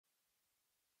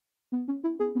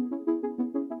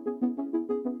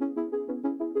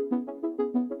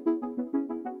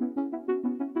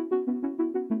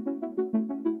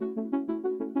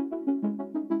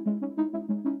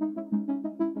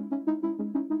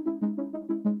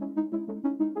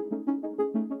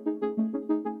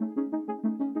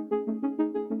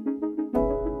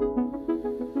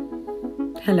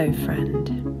Hello, friend.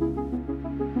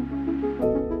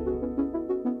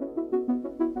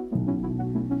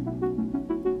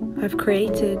 I've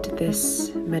created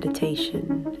this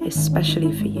meditation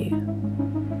especially for you.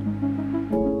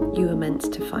 You were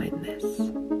meant to find this.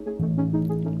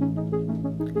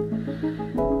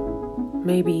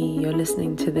 Maybe you're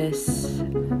listening to this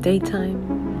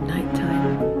daytime,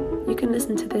 nighttime. You can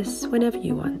listen to this whenever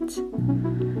you want.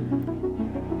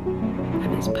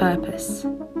 And its purpose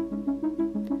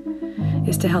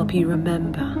is to help you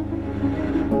remember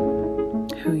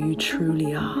who you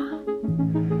truly are,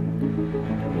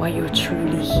 why you're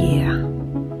truly here,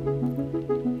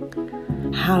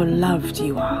 how loved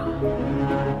you are,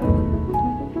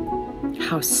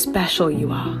 how special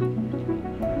you are,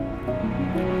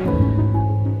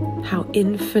 how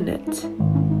infinite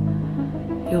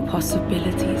your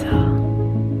possibilities are.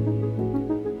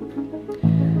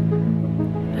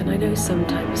 And I know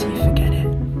sometimes you forget it.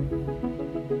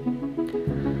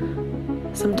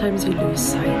 Sometimes you lose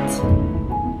sight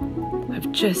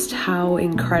of just how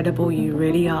incredible you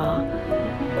really are.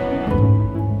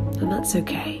 And that's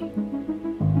okay.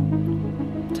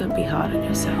 Don't be hard on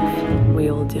yourself.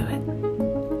 We all do it.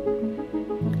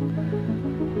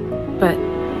 But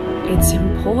it's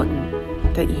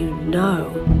important that you know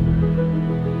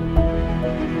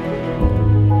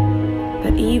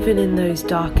that even in those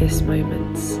darkest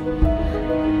moments,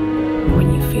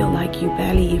 when you feel like you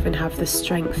barely even have the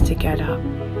strength to get up,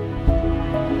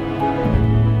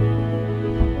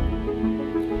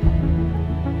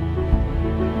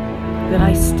 that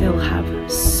I still have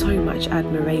so much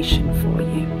admiration for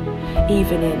you,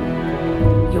 even in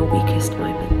your weakest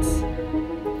moments.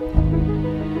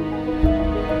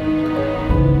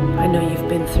 I know you've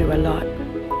been through a lot,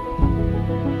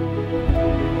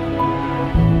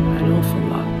 an awful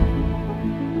lot.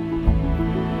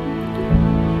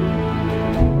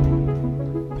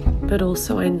 But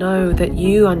also I know that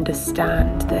you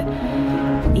understand that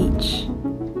each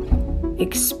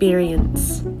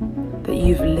experience that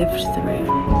you've lived through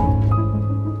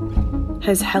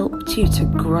has helped you to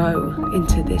grow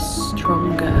into this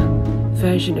stronger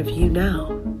version of you now.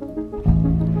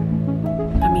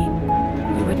 I mean,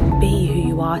 you wouldn't be who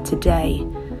you are today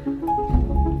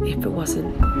if it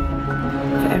wasn't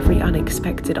for every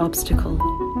unexpected obstacle,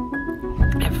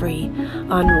 every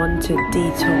unwanted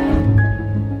detour.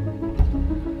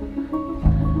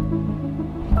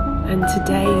 And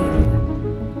today,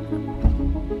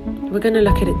 we're going to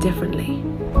look at it differently.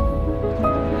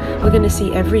 We're going to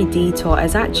see every detour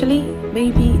as actually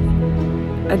maybe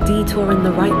a detour in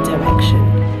the right direction.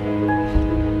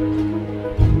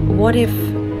 What if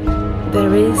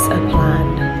there is a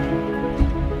plan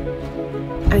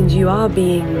and you are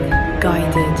being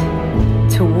guided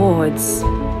towards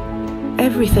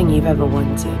everything you've ever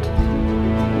wanted?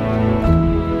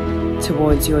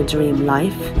 Towards your dream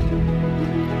life?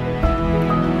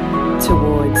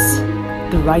 Towards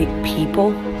the right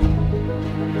people,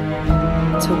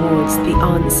 towards the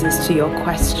answers to your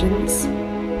questions,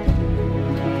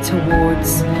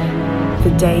 towards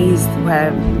the days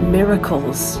where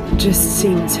miracles just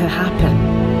seem to happen.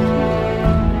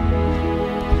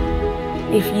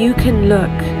 If you can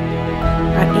look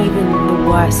at even the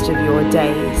worst of your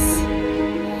days,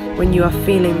 when you are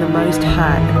feeling the most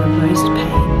hurt and the most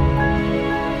pain,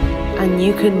 and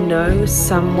you can know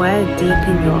somewhere deep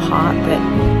in your heart that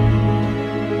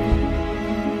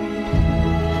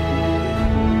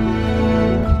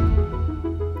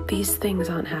these things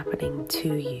aren't happening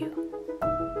to you,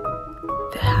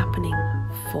 they're happening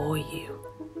for you.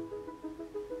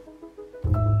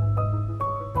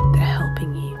 They're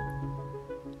helping you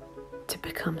to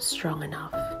become strong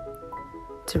enough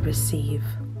to receive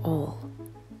all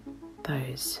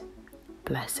those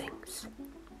blessings.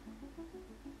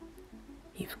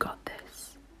 You've got